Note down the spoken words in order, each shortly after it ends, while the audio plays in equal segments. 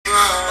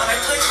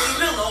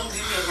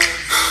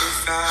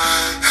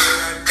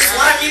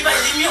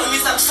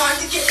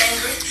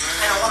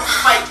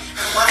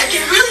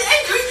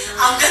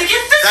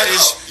That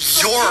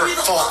is your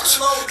fault.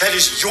 That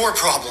is your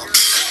problem.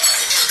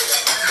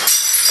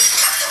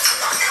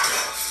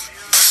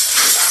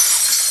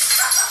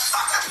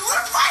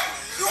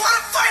 You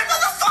wanna fight,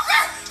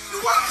 motherfucker? You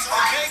wanna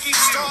fight? Maggie,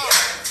 stop.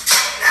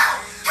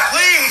 Now,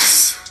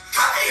 Please.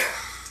 come here.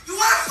 You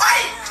wanna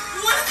fight?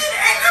 You wanna see the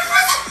angry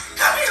person?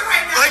 Come here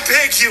right now. I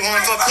beg you,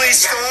 Anfa, please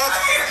stop.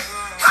 Come here.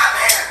 Come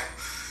here.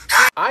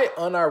 I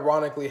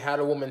unironically had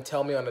a woman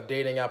tell me on a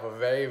dating app a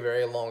very,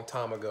 very long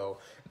time ago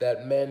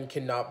that men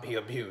cannot be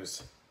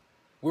abused.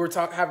 We were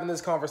having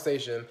this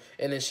conversation,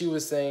 and then she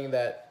was saying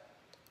that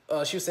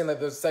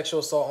there's sexual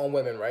assault on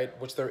women, right?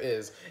 Which there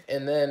is.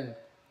 And then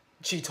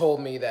she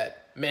told me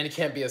that men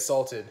can't be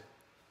assaulted.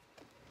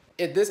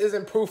 If this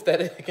isn't proof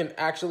that it can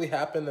actually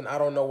happen, then I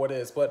don't know what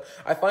is. But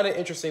I find it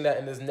interesting that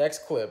in this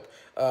next clip,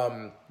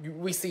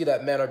 we see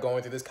that men are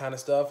going through this kind of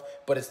stuff,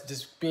 but it's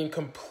just being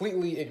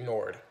completely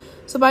ignored.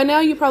 So by now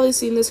you've probably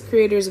seen this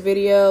creator's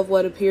video of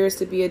what appears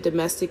to be a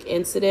domestic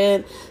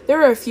incident.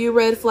 There are a few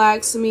red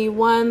flags to me.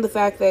 One, the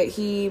fact that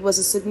he was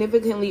a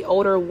significantly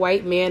older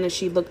white man and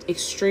she looked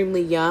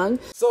extremely young.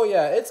 So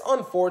yeah, it's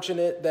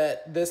unfortunate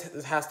that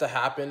this has to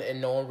happen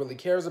and no one really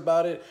cares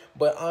about it,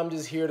 but I'm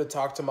just here to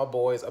talk to my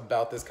boys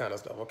about this kind of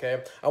stuff,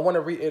 okay? I want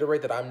to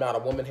reiterate that I'm not a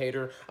woman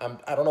hater.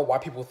 I don't know why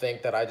people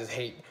think that I just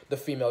hate the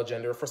female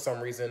gender for some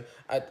reason.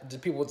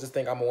 People just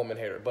think I'm a woman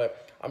hater,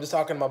 but I'm just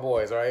talking to my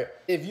boys, all right?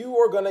 If you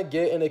are going to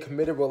get in a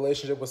committed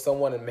relationship with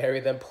someone and marry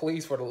them,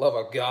 please, for the love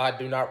of God,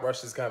 do not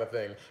rush this kind of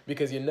thing,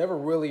 because you never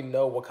really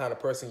know what kind of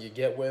person you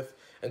get with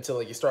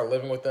until you start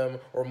living with them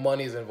or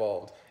money's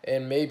involved.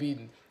 And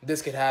maybe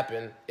this could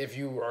happen if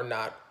you are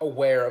not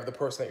aware of the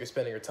person that you're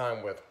spending your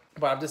time with.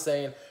 But I'm just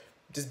saying,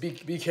 just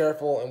be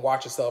careful and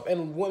watch yourself.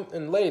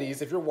 And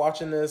ladies, if you're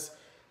watching this,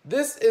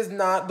 this is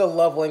not the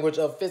love language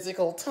of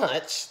physical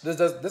touch. This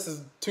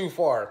is too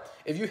far.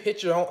 If you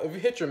hit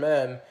your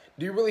man,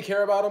 do you really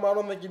care about him? I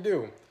don't think you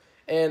do.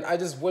 And I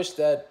just wish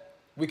that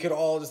we could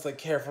all just like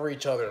care for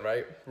each other,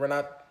 right? We're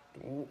not.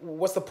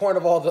 What's the point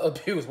of all the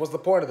abuse? What's the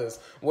point of this?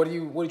 What are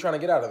you trying to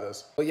get out of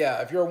this? But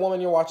yeah, if you're a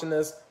woman, you're watching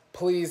this,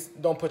 please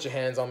don't put your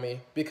hands on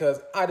me, because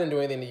I didn't do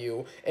anything to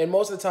you. And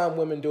most of the time,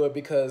 women do it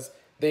because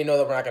they know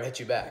that we're not gonna hit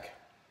you back.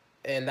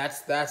 And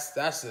that's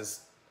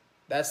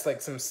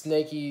like some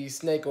snake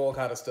oil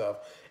kind of stuff.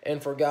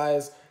 And for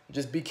guys,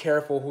 just be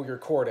careful who you're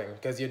courting,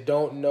 because you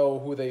don't know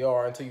who they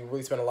are until you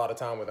really spend a lot of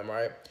time with them,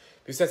 right?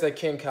 This is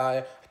King Kai.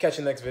 I'll catch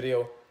you in the next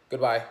video.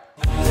 Goodbye.